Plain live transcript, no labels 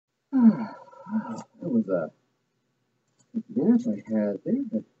That was a nap I had there,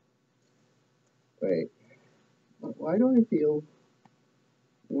 but wait, why do I feel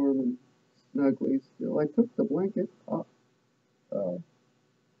warm and snuggly still? I took the blanket off. Oh.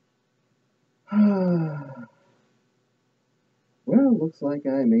 Well, looks like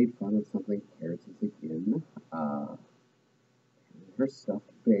I made fun of something Carrots again. Uh, her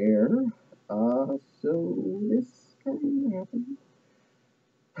stuffed bear. So this kind of happened.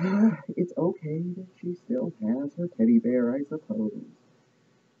 It's okay that she still has her teddy bear, I suppose.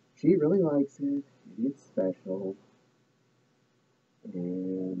 She really likes it, and it's special,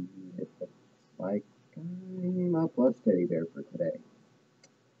 and it looks like I'm a plush teddy bear for today.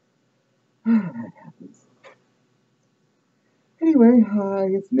 That happens. Anyway, hi,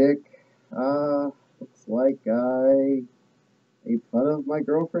 it's Nick. Looks like I made fun of my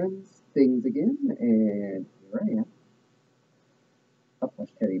girlfriend's things again, and here I am, a plush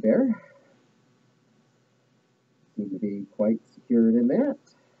teddy bear. Seem to be quite secured in that.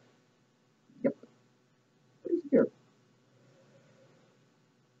 Yep, pretty secure.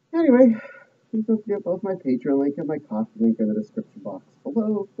 Anyway, please don't forget both my Patreon link and my Coffee link in the description box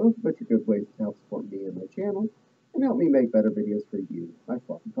below, both of which are good ways to help support me and my channel, and help me make better videos for you, my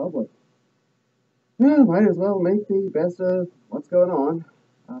fluffy public. Well, might as well make the best of what's going on.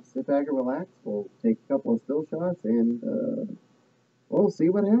 Sit back and relax. We'll take a couple of still shots, and we'll see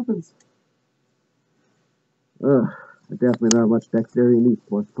what happens. Definitely not much dexterity in these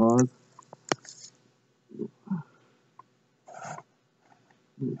plush paws.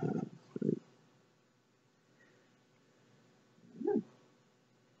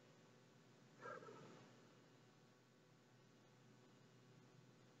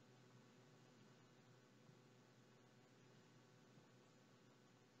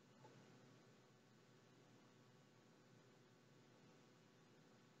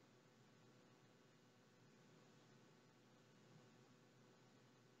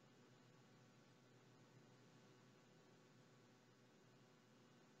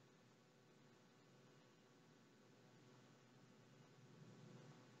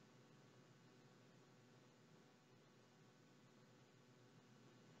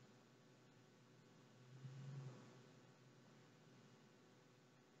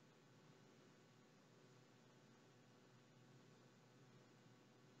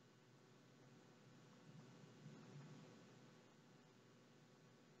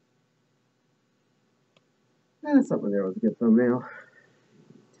 Something there was a good thumbnail.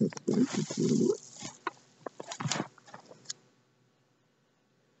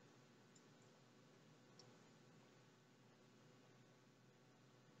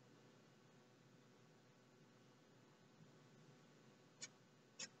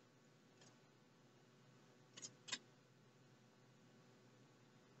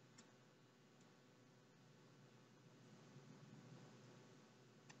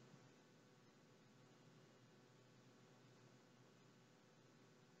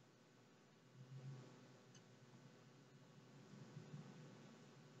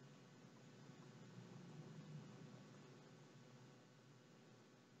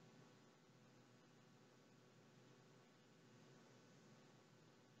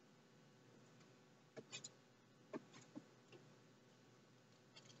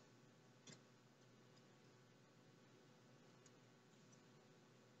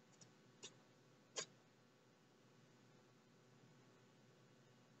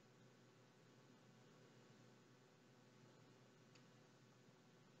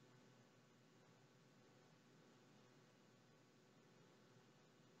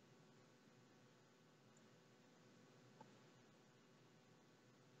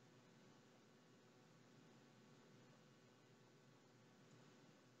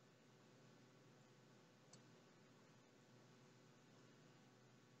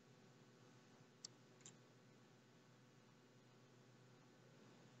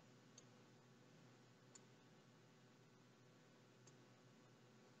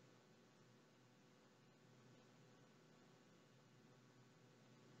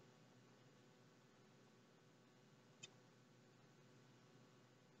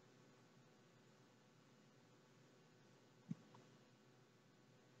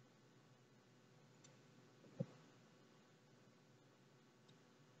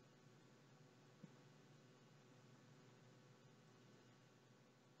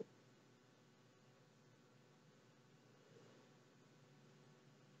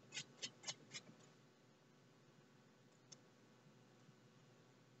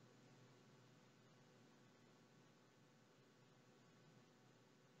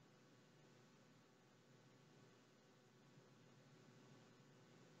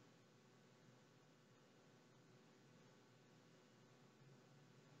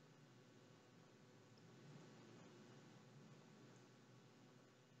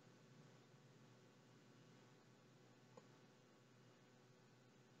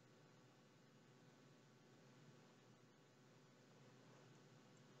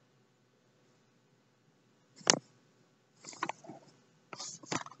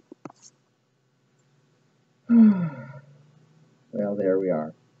 there we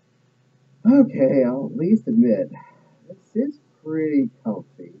are. Okay, I'll at least admit, this is pretty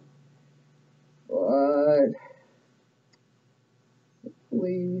comfy. But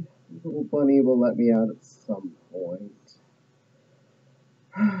hopefully, the little bunny will let me out at some point.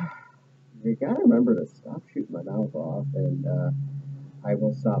 You gotta remember to stop shooting my mouth off, and I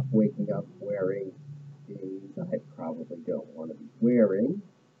will stop waking up wearing things I probably don't want to be wearing.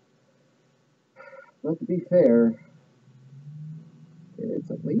 But to be fair,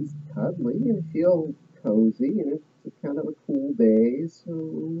 it's at least cuddly and I feel cozy, and it's kind of a cool day,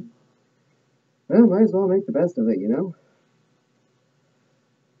 so well, might as well make the best of it, you know?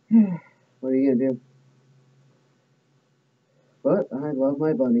 What are you gonna do? But I love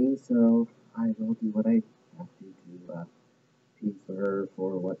my bunny, so I will do what I have to tease her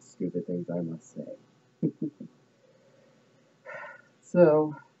for what stupid things I must say.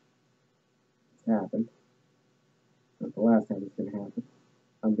 So, it's happened. Not the last time it's gonna happen.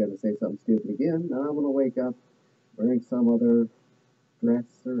 I'm gonna say something stupid again, and I'm gonna wake up wearing some other dress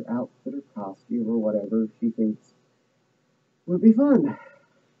or outfit or costume or whatever she thinks would be fun.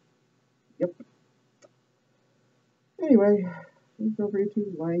 Yep. Anyway, please feel free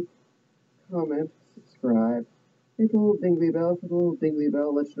to like, comment, subscribe, hit the little dingly bell. For the little dingly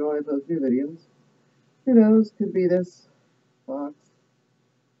bell, let you know I post new videos. Who knows? Could be this fox,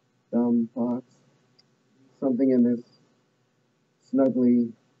 dumb fox, something in this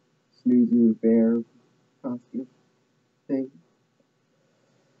snuggly SnooZoo bear costume thing.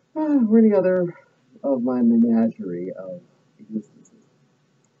 Or any other of my menagerie of existences.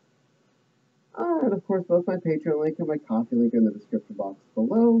 And of course, both my Patreon link and my Coffee link are in the description box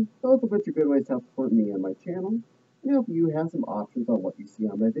below, both of which are good ways to help support me and my channel, and help you have some options on what you see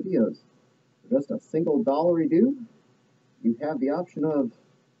on my videos. For just a single $1 due, you have the option of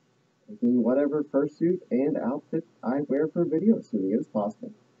taking whatever fursuit and outfit I wear for a video as soon as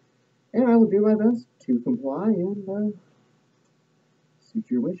possible. And I will do my best to comply and suit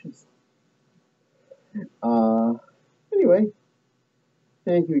your wishes. Anyway,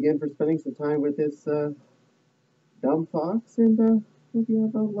 thank you again for spending some time with this dumb fox, and hope you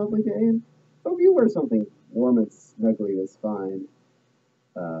have a lovely day, and hope you wear something warm and snuggly this fine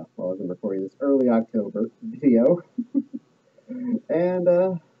while I'm recording this early October video. And,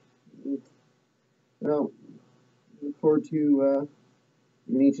 well, look forward to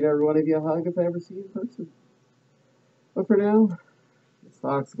giving each and every one of you a hug if I ever see you in person. But for now, this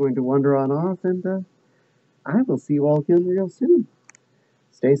fox is going to wander on off, and I will see you all again real soon.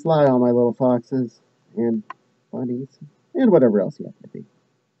 Stay sly, all my little foxes, and bunnies, and whatever else you have to do.